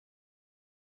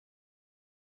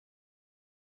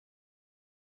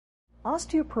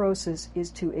Osteoporosis is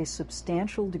to a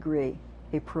substantial degree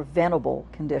a preventable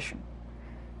condition,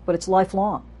 but it's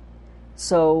lifelong.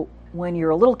 So when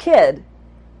you're a little kid,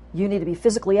 you need to be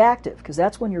physically active because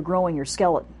that's when you're growing your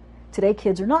skeleton. Today,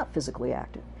 kids are not physically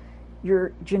active.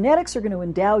 Your genetics are going to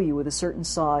endow you with a certain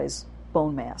size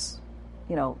bone mass.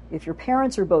 You know, if your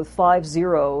parents are both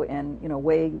 5'0" and,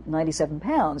 weigh 97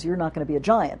 pounds, you're not going to be a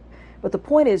giant. But the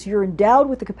point is, you're endowed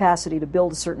with the capacity to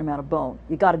build a certain amount of bone.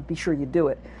 You got to be sure you do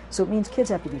it. So it means kids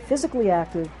have to be physically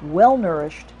active,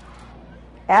 well-nourished,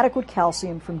 adequate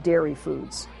calcium from dairy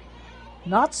foods.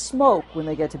 Not smoke when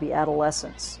they get to be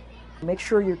adolescents. Make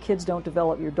sure your kids don't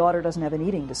develop, your daughter doesn't have an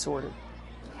eating disorder.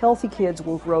 Healthy kids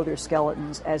will grow their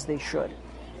skeletons as they should.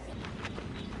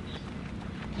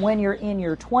 When you're in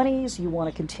your 20s, you want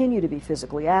to continue to be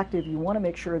physically active. You want to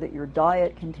make sure that your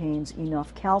diet contains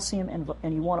enough calcium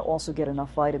and you want to also get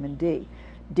enough vitamin D.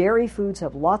 Dairy foods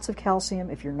have lots of calcium.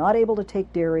 If you're not able to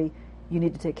take dairy, you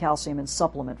need to take calcium in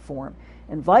supplement form.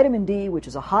 And vitamin D, which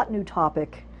is a hot new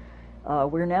topic,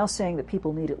 we're now saying that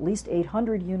people need at least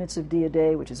 800 units of D a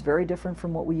day, which is very different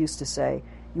from what we used to say.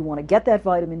 You want to get that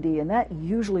vitamin D, and that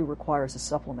usually requires a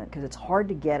supplement because it's hard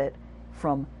to get it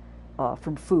from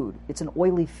food. It's an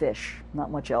oily fish, not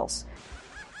much else.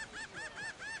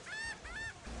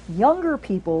 Younger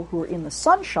people who are in the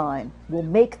sunshine will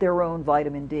make their own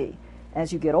vitamin D.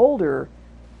 As you get older,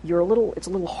 it's a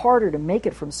little harder to make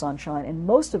it from sunshine, and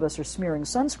most of us are smearing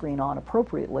sunscreen on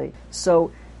appropriately.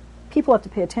 So people have to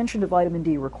pay attention to vitamin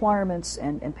D requirements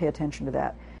and pay attention to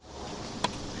that.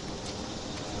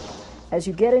 As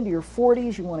you get into your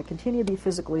 40s, you want to continue to be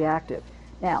physically active.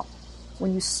 Now,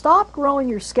 when you stop growing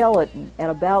your skeleton at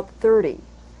about 30,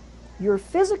 your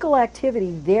physical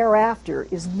activity thereafter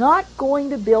is not going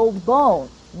to build bone.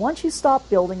 Once you stop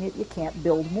building it, you can't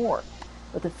build more.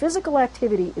 But the physical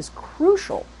activity is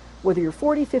crucial, whether you're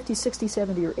 40, 50, 60,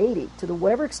 70, or 80, to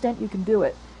whatever extent you can do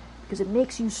it, because it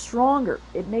makes you stronger.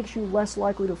 It makes you less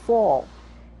likely to fall.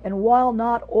 And while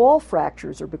not all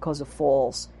fractures are because of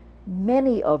falls,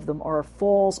 many of them are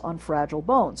falls on fragile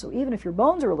bones. So even if your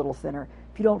bones are a little thinner,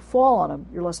 if you don't fall on them,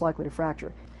 you're less likely to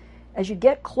fracture. As you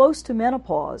get close to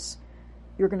menopause,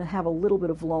 you're going to have a little bit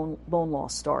of bone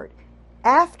loss start.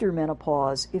 After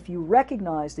menopause, if you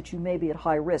recognize that you may be at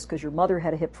high risk because your mother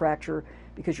had a hip fracture,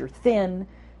 because you're thin,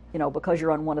 because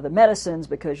you're on one of the medicines,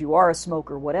 because you are a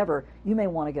smoker, whatever, you may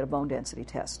want to get a bone density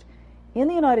test. In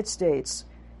the United States,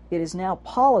 it is now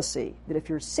policy that if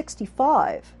you're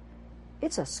 65,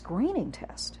 it's a screening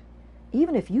test,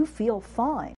 even if you feel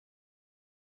fine.